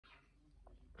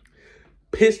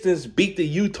Pistons beat the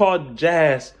Utah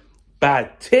Jazz by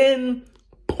 10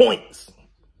 points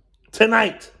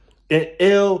tonight in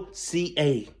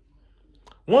LCA.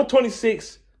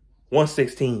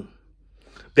 126-116.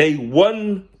 They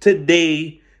won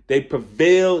today. They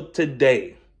prevailed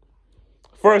today.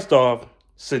 First off,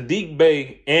 Saddiq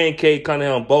Bey and Cade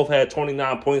Cunningham both had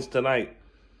 29 points tonight.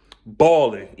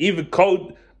 Balling. Even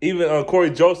Corey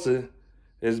Joseph,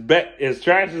 as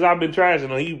trash as I've been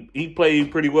trashing him, he played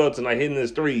pretty well tonight, hitting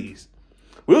his threes.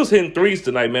 We was hitting threes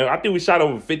tonight, man. I think we shot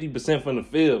over 50% from the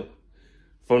field,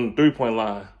 from the three-point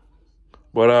line.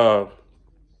 But,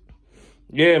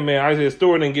 yeah, man, Isaiah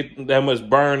Stewart didn't get that much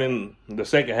burn in the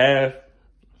second half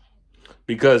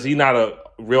because he's not a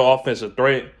real offensive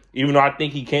threat, even though I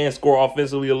think he can score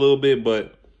offensively a little bit.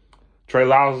 But Trey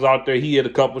Lyles was out there. He hit a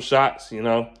couple shots, you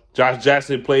know. Josh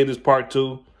Jackson played his part,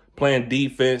 too, playing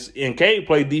defense. And Cade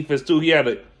played defense, too. He had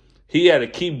a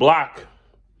key block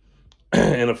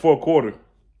in the fourth quarter.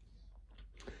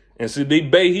 And Saddiq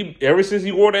Bey, ever since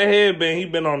he wore that headband, he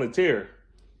been on a tear.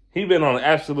 He been on an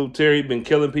absolute tear. He been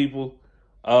killing people.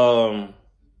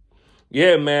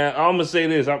 Yeah, man, I'm going to say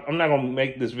this. I'm not going to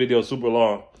make this video super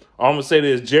long. I'm going to say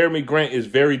this. Jerami Grant is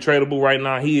very tradable right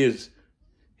now. He is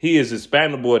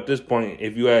expandable at this point,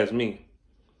 if you ask me.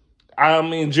 I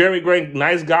mean, Jerami Grant,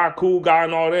 nice guy, cool guy,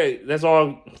 and all that. That's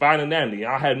all fine and dandy.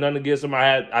 I had nothing against him.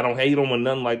 I don't hate him or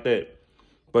nothing like that.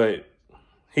 But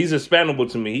he's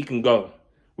expandable to me. He can go.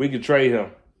 We can trade him.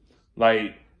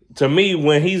 Like, to me,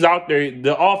 when he's out there,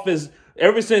 the offense,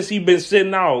 ever since he's been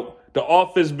sitting out, the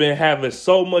offense been having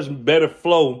so much better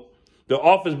flow. The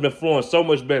offense been flowing so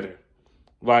much better.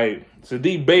 Like,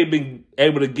 Saddiq Bey been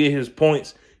able to get his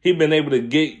points. He been able to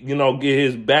get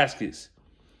his baskets.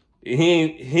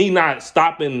 He not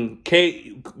stopping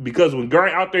Cade, because when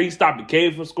Grant out there, he stopping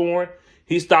Cade from scoring.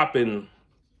 He's stopping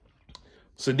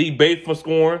Saddiq Bey from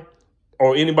scoring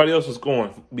or anybody else from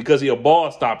scoring because he a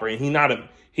ball stopper and he not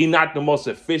the most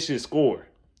efficient scorer.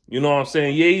 You know what I'm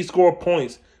saying? Yeah, he scored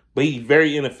points, but he's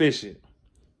very inefficient.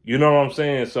 You know what I'm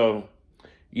saying? So,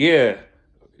 yeah,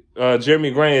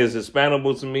 Jerami Grant is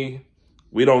expandable to me.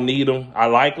 We don't need him. I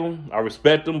like him. I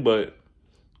respect him, but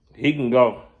he can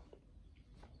go.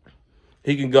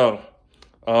 He can go.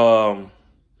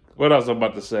 What else I'm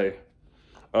about to say?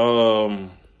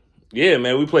 Yeah,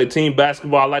 man, we play team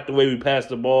basketball. I like the way we pass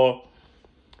the ball.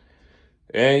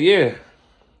 And, yeah,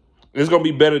 it's going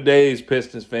to be better days,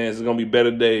 Pistons fans. It's going to be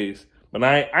better days. But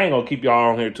I ain't going to keep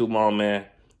y'all on here too long, man.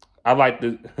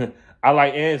 Cade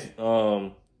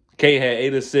had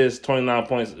 8 assists, 29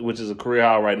 points, which is a career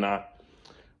high right now.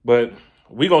 But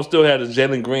we going to still have the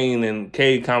Jalen Green and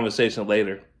Cade conversation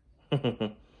later.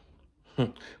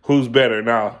 Who's better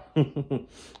now?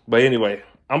 But anyway,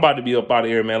 I'm about to be up out of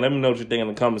here, man. Let me know what you think in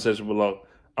the comment section below.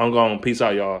 I'm going. Peace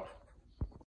out, y'all.